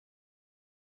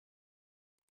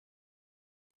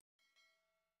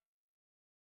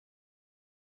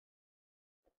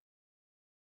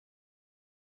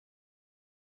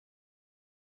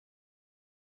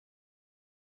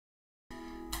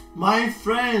My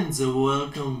friends,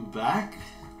 welcome back.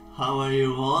 How are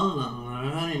you all?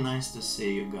 Very nice to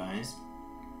see you guys.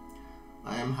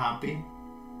 I am happy.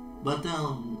 But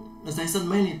as I said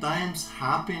many times,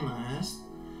 happiness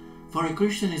for a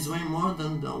Christian is way more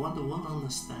than what the world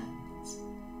understands.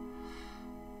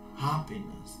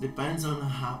 Happiness depends on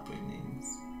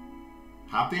happenings.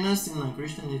 Happiness in a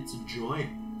Christian, it's joy.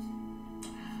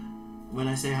 When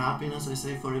I say happiness, I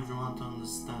say for everyone to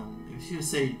understand. If you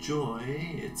say joy,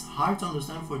 it's hard to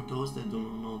understand for those that do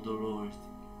not know the Lord.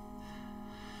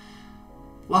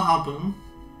 What happened?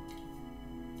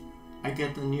 I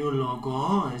get a new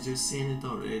logo, as you've seen it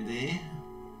already.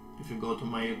 If you go to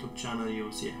my YouTube channel,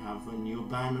 you'll see I have a new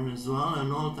banner as well,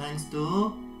 and all thanks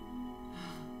to...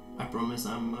 I promise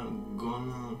I'm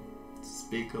gonna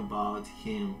speak about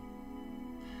him.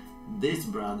 This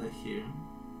brother here,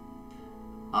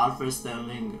 Alfred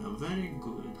Sterling, a very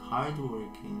good,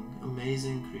 hard-working,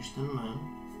 amazing Christian man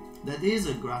that is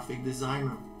a graphic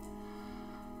designer.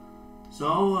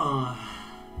 So,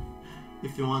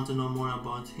 if you want to know more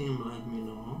about him, let me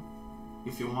know.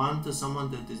 If you want someone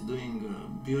that is doing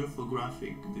beautiful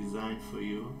graphic design for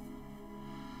you,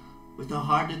 with a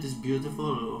heart that is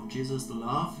beautiful of Jesus'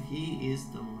 love, he is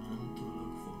the man to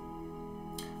look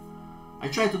for. I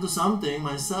tried to do something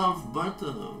myself, but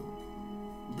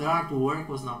the artwork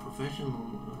was not professional.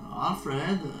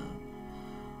 Alfred,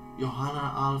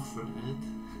 Johanna Alfred,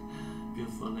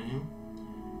 beautiful name.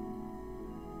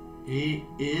 He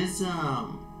is a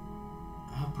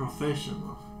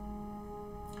professional.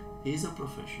 He's a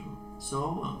professional.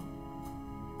 So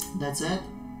that's it.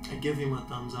 I give him a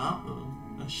thumbs up,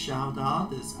 a shout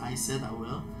out, as I said I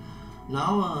will.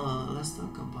 Now let's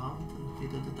talk about the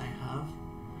video that I have.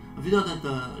 A video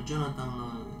that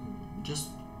Jonathan just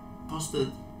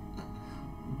posted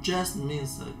just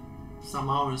means some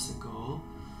hours ago,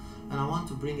 and I want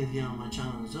to bring it here on my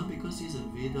channel as well because it's a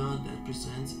video that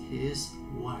presents his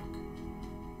work,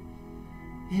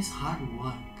 his hard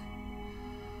work,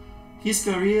 his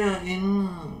career in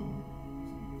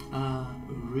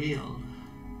real.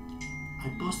 I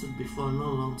posted before,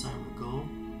 no long time ago,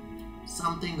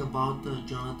 something about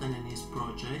Jonathan and his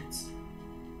projects.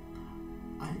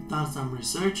 I've done some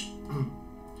research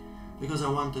because I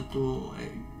wanted to,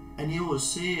 and you will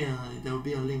see there will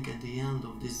be a link at the end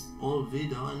of this whole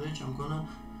video in which I'm gonna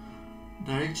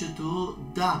direct you to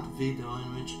that video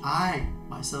in which I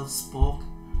myself spoke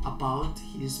about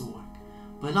his work.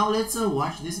 But now let's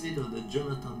watch this video that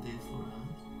Jonathan did for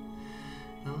us,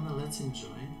 and let's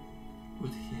enjoy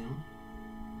with him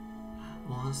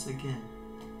once again.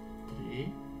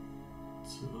 3,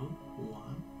 2,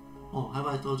 1. Oh, have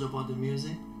I told you about the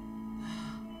music?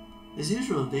 As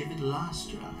usual, David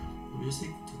Lastra, music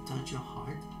to touch your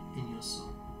heart and your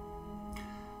soul.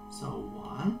 So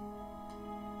 1,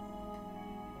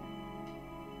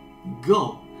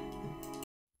 go!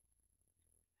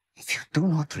 If you do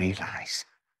not realize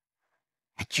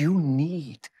that you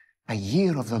need a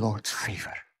year of the Lord's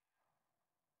favor,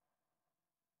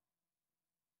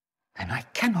 then I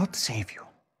cannot save you.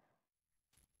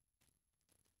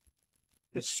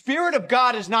 The Spirit of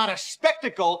God is not a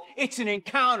spectacle, it's an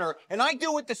encounter, and I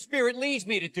do what the Spirit leads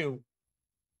me to do.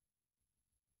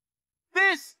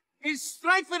 This is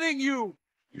strengthening you.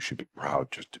 You should be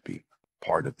proud just to be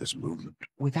part of this movement.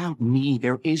 Without me,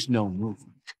 there is no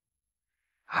movement.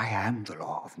 I am the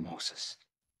law of Moses.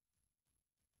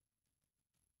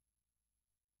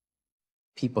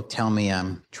 People tell me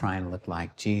I'm trying to look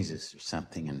like Jesus or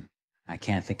something, and I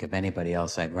can't think of anybody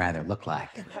else I'd rather look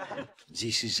like.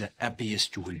 This is the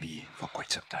happiest you will be for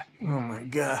quite some time. Oh my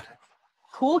God.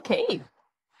 Cool cave.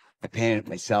 I painted it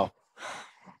myself.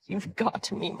 You've got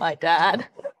to meet my dad.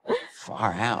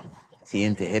 Far out. Is he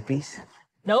into hippies?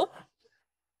 Nope.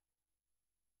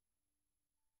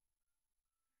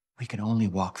 We can only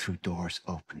walk through doors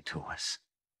open to us.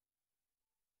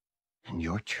 And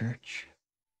your church?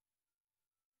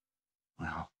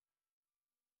 Well,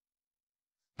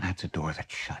 that's a door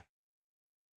that's shut.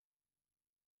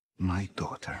 My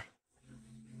daughter.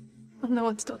 I'm no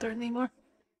one's daughter anymore.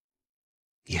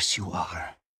 Yes, you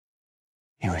are.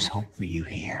 There is hope for you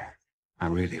here. I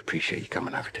really appreciate you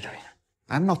coming over today.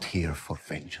 I'm not here for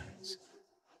vengeance.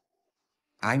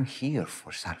 I'm here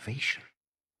for salvation.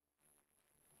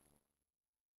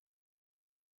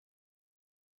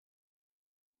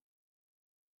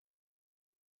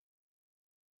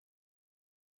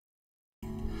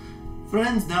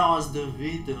 Friends, that was the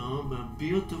video, a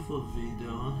beautiful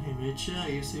video in which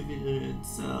you see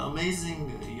it's an amazing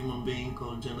human being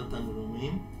called Jonathan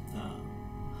Roumie.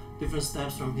 Different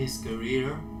steps from his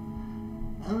career,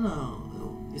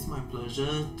 and it's my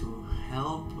pleasure to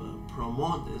help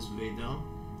promote this video.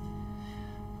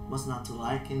 was not to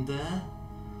like in there.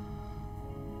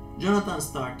 Jonathan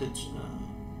started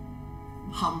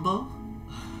humble.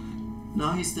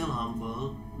 Now he's still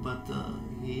humble, but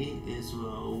he is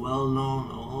well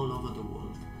known all over the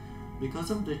world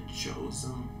because of The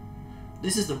Chosen.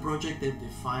 This is the project that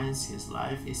defines his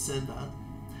life. He said that,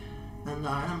 and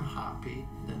I am happy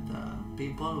that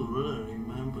people will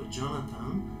remember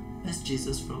Jonathan as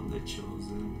Jesus from The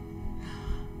Chosen,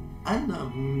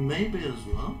 and maybe as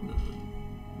well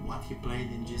what he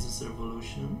played in Jesus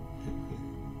Revolution.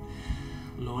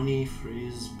 Lonnie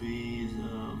Frisbee,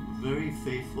 very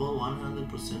faithful,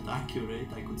 100% accurate,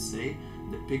 I could say,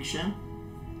 depiction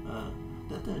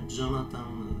that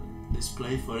Jonathan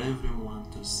displayed for everyone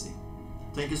to see.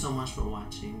 Thank you so much for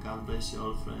watching. God bless you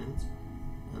all, friends.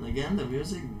 And again, the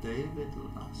music, David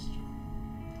Lastra.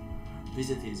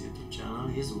 Visit his YouTube channel,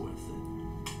 he's worth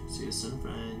it. See you soon,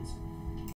 friends.